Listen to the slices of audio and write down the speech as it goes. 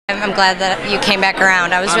I'm glad that you came back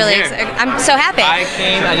around. I was I'm so happy. I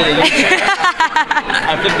came, I did a U-turn.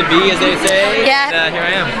 I flipped the B, as they say. Yeah. And here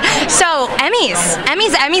I am. So, Emmys.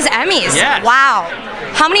 Yes. Wow.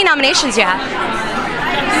 How many nominations do you have?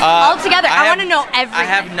 All together. I want to know everything. I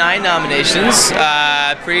have 9 nominations.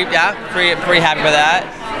 Pretty happy with that.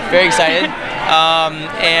 Very excited.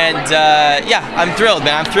 Yeah, I'm thrilled,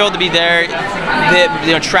 man. I'm thrilled to be there.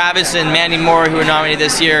 Travis and Mandy Moore, who were nominated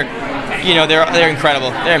this year, they're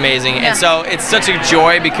incredible. They're amazing, and so it's such a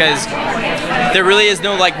joy because there really is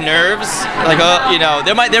no nerves.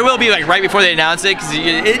 There will be right before they announce it, because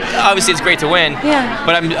obviously it's great to win. Yeah.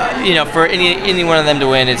 But I'm for any one of them to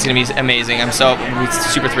win, it's gonna be amazing. I'm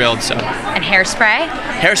super thrilled. So. And Hairspray.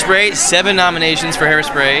 Hairspray, 7 nominations for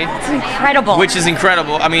Hairspray. It's incredible. Which is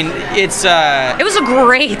incredible. I mean, it's. It was a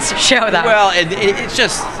great show, though. Well, it's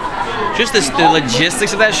just the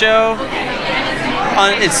logistics of that show.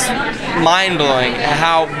 It's mind-blowing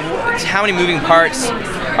how many moving parts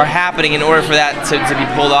are happening in order for that to be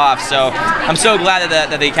pulled off. So I'm so glad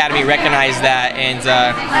that the Academy recognized that, and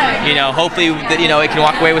hopefully it can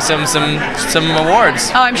walk away with some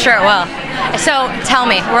awards. Oh, I'm sure it will. So tell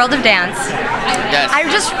me, World of Dance. Yes. I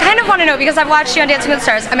just kind of want to know, because I've watched you on Dancing with the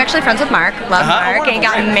Stars. I'm actually friends with Mark. Love Mark, and he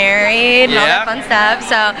got married and all that fun stuff.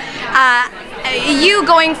 So you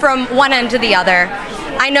going from one end to the other.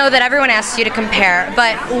 I know that everyone asks you to compare,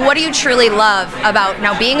 but what do you truly love about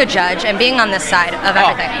now being a judge and being on this side of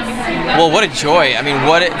everything? Well, what a joy! I mean,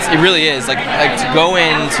 it really is like to go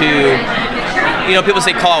into. People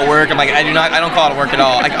say call it work. I'm like, I don't call it work at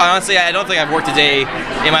all. Honestly, I don't think I've worked a day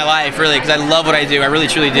in my life really, because I love what I do. I really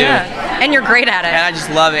truly do. Yeah. And you're great at it. And I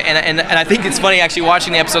just love it. And I think it's funny actually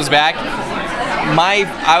watching the episodes back.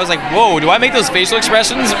 I was like, whoa, do I make those facial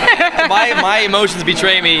expressions? my emotions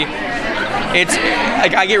betray me. It's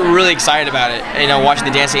like I get really excited about it, watching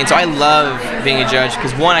the dancing. And so I love being a judge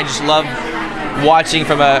because, one, I just love watching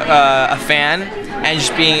from a fan and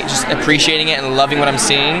just appreciating it and loving what I'm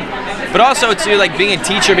seeing. But also too, being a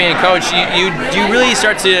teacher, being a coach, you really you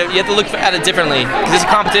have to look at it differently because it's a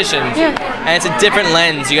competition, and it's a different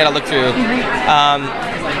lens you got to look through.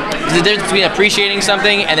 There's a difference between appreciating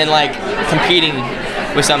something and then competing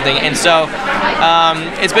with something, and so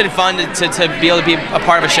it's been fun to be able to be a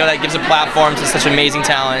part of a show that gives a platform to such amazing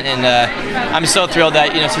talent, and I'm so thrilled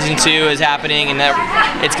that season 2 is happening and that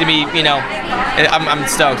it's gonna be I'm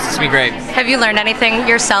stoked. It's gonna be great. Have you learned anything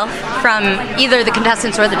yourself from either the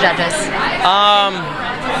contestants or the judges?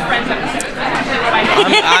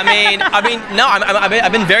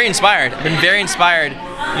 I've been very inspired.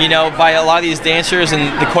 By a lot of these dancers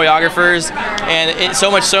and the choreographers, and so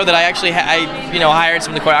much so that I actually hired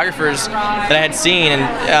some of the choreographers that I had seen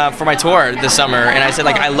for my tour this summer, and I said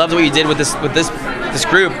I loved what you did with this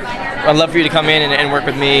group. I'd love for you to come in and work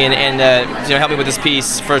with me and help me with this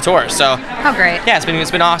piece for a tour. So. Oh, great. Yeah, it's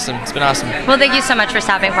been awesome. It's been awesome. Well, thank you so much for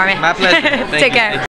stopping for me. My pleasure. Take care.